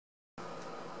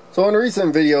So in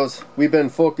recent videos, we've been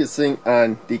focusing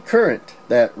on the current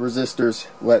that resistors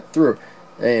let through,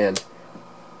 and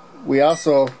we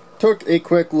also took a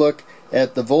quick look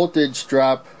at the voltage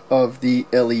drop of the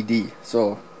LED.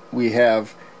 So we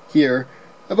have here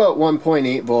about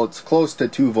 1.8 volts, close to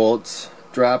 2 volts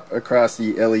drop across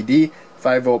the LED,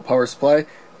 5 volt power supply.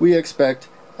 We expect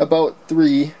about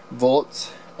 3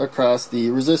 volts across the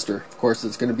resistor. Of course,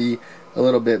 it's going to be a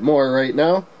little bit more right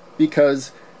now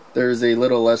because there's a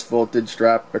little less voltage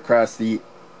drop across the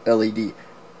LED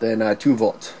than 2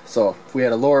 volts. So if we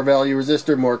had a lower value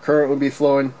resistor, more current would be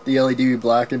flowing, the LED would be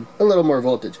blocking, a little more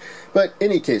voltage. But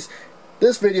in any case,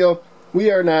 this video, we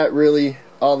are not really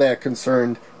all that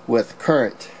concerned with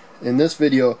current. In this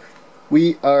video,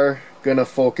 we are going to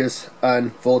focus on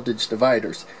voltage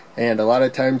dividers. And a lot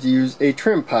of times you use a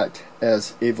trim pot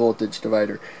as a voltage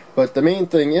divider. But the main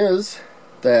thing is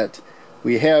that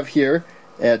we have here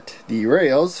at the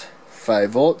rails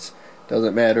 5 volts.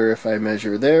 Doesn't matter if I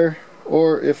measure there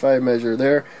or if I measure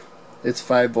there, it's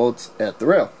 5 volts at the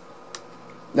rail.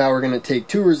 Now we're going to take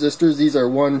 2 resistors. These are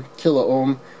 1 kilo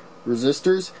ohm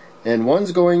resistors, and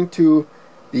one's going to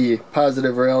the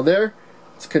positive rail there,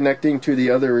 it's connecting to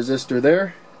the other resistor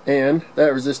there, and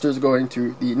that resistor is going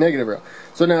to the negative rail.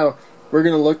 So now we're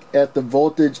going to look at the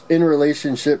voltage in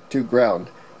relationship to ground.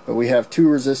 But we have 2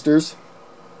 resistors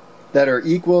that are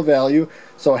equal value,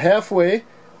 so halfway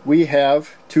we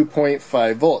have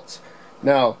 2.5 volts.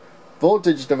 Now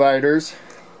voltage dividers,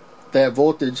 that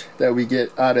voltage that we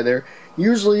get out of there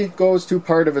usually goes to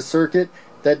part of a circuit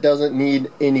that doesn't need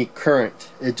any current.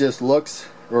 It just looks,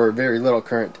 or very little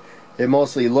current, it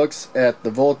mostly looks at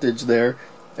the voltage there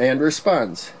and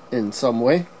responds in some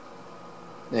way.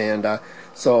 And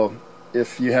so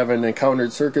if you haven't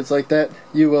encountered circuits like that,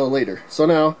 you will later. So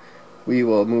now we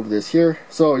will move this here.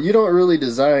 So you don't really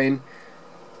design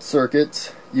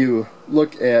circuits, you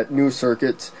look at new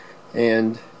circuits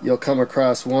and you'll come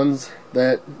across ones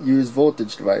that use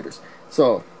voltage dividers.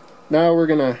 So now we're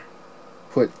gonna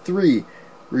put 3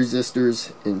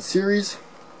 resistors in series,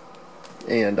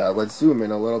 and let's zoom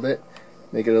in a little bit,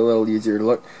 make it a little easier to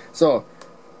look. So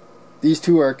these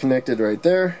 2 are connected right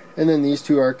there, and then these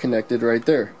 2 are connected right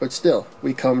there, but still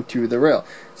we come to the rail.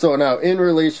 So now in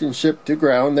relationship to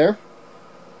ground there,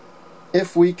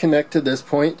 if we connect to this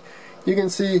point, you can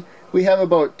see we have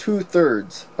about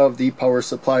 2/3 of the power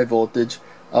supply voltage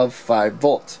of 5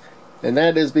 volts, and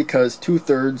that is because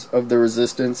 2/3 of the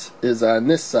resistance is on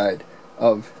this side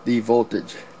of the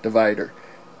voltage divider.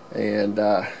 And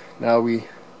now we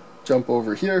jump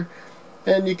over here,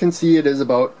 and you can see it is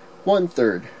about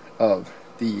 1/3 of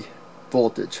the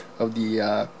voltage of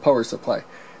the power supply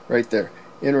right there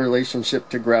in relationship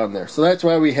to ground there. So that's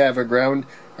why we have a ground,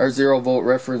 our 0 volt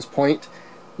reference point.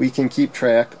 We can keep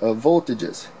track of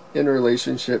voltages in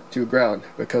relationship to ground,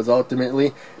 because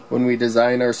ultimately when we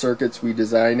design our circuits, we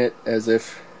design it as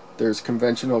if there's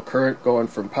conventional current going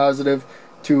from positive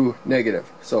to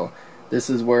negative. So this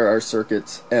is where our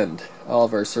circuits end, all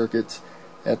of our circuits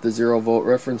at the 0 volt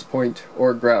reference point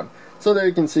or ground. So there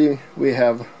you can see we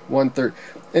have 1/3,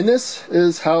 and this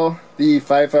is how the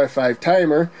 555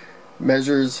 timer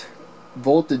measures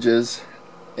voltages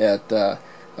at a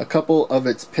couple of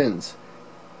its pins.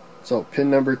 So pin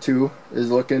number 2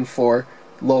 is looking for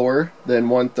lower than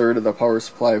 1/3 of the power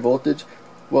supply voltage,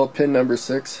 while pin number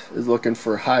 6 is looking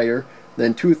for higher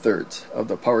than 2/3 of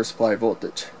the power supply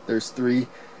voltage. There's 3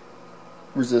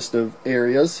 resistive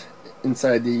areas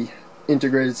inside the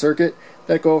integrated circuit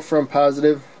that go from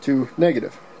positive to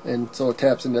negative, and so it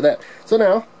taps into that. So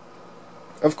now,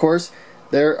 of course,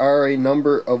 there are a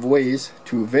number of ways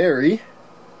to vary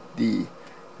the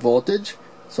voltage.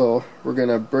 So we're going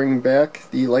to bring back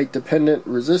the light dependent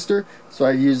resistor. So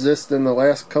I used this in the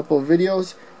last couple of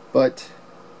videos, but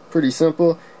pretty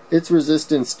simple. Its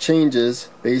resistance changes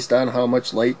based on how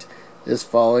much light is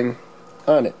falling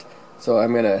on it. So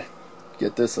I'm going to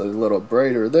get this a little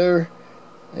brighter there,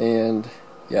 and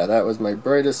yeah, that was my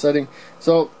brightest setting.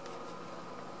 So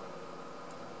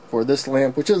for this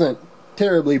lamp, which isn't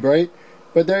terribly bright,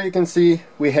 but there you can see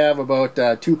we have about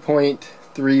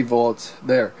 2.3 volts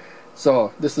there.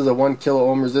 So this is a 1 kilo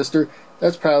ohm resistor.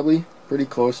 That's probably pretty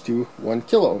close to 1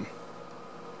 kilo ohm.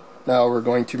 Now we're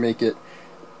going to make it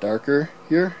darker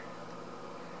here.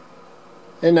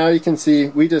 And now you can see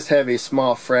we just have a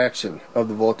small fraction of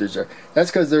the voltage there.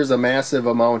 That's because there's a massive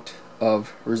amount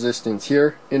of resistance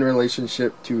here in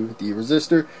relationship to the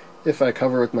resistor. If I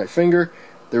cover with my finger,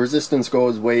 the resistance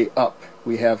goes way up.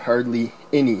 We have hardly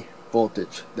any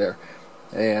voltage there.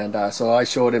 And so I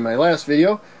showed in my last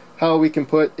video how we can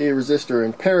put a resistor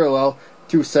in parallel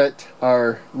to set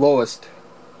our lowest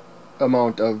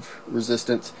amount of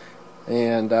resistance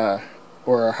and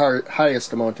or our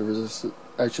highest amount of resistance,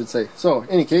 I should say. So, in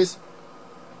any case,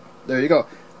 there you go.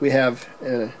 We have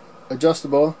an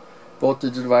adjustable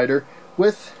voltage divider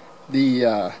with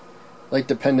the light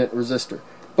dependent resistor.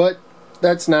 But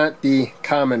that's not the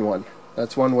common one.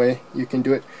 That's one way you can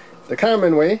do it. The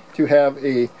common way to have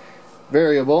a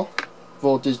variable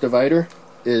voltage divider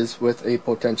is with a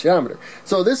potentiometer.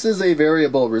 So this is a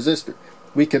variable resistor.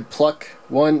 We could pluck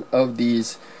one of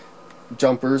these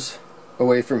jumpers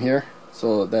away from here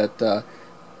so that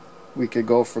we could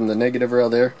go from the negative rail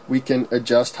there. We can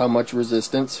adjust how much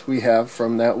resistance we have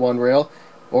from that one rail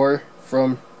or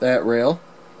from that rail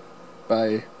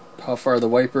by how far the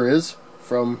wiper is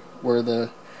from where the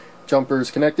jumper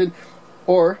is connected.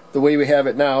 Or the way we have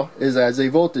it now is as a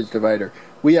voltage divider.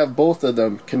 We have both of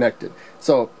them connected.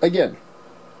 So again,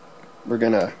 we're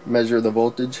going to measure the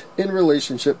voltage in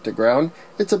relationship to ground.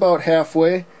 It's about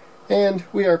halfway, and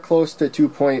we are close to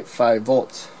 2.5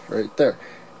 volts right there.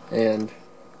 And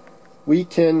we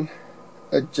can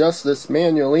adjust this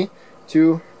manually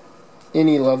to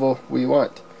any level we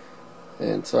want.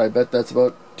 And so I bet that's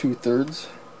about 2/3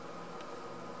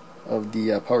 of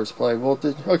the power supply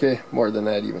voltage. Okay, more than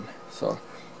that even. So,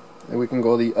 and we can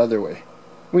go the other way.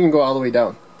 We can go all the way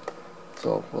down.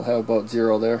 So we'll have about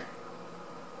 0 there.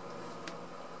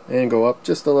 And go up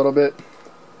just a little bit.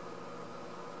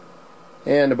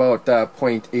 And about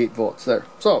 0.8 volts there.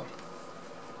 So,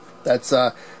 that's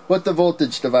what the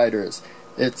voltage divider is.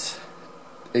 It's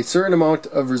a certain amount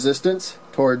of resistance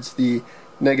towards the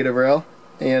negative rail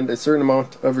and a certain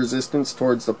amount of resistance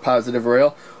towards the positive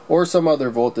rail or some other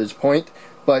voltage point.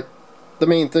 But the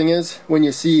main thing is, when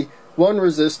you see one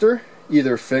resistor,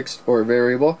 either fixed or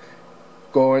variable,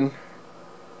 going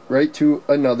right to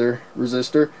another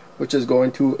resistor, which is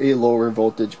going to a lower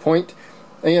voltage point,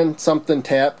 and something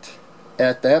tapped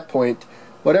at that point,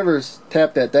 whatever's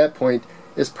tapped at that point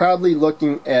is probably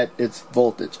looking at its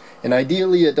voltage. And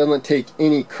ideally it doesn't take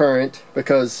any current,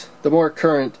 because the more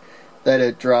current that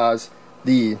it draws,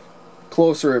 the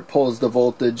closer it pulls the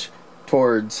voltage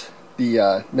towards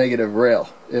the negative rail,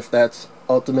 if that's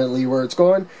ultimately where it's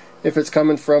going. If it's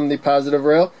coming from the positive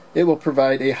rail, it will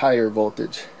provide a higher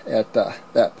voltage at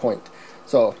that point.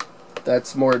 So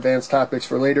that's more advanced topics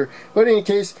for later. But in any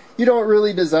case, you don't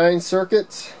really design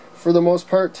circuits for the most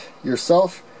part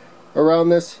yourself around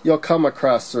this. You'll come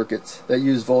across circuits that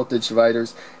use voltage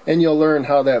dividers, and you'll learn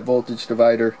how that voltage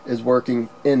divider is working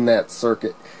in that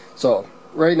circuit. So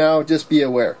right now, just be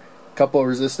aware. A couple of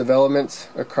resistive elements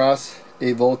across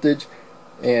a voltage,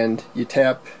 and you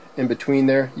tap in between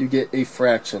there, you get a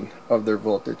fraction of their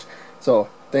voltage. So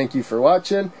thank you for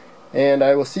watching, and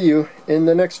I will see you in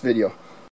the next video.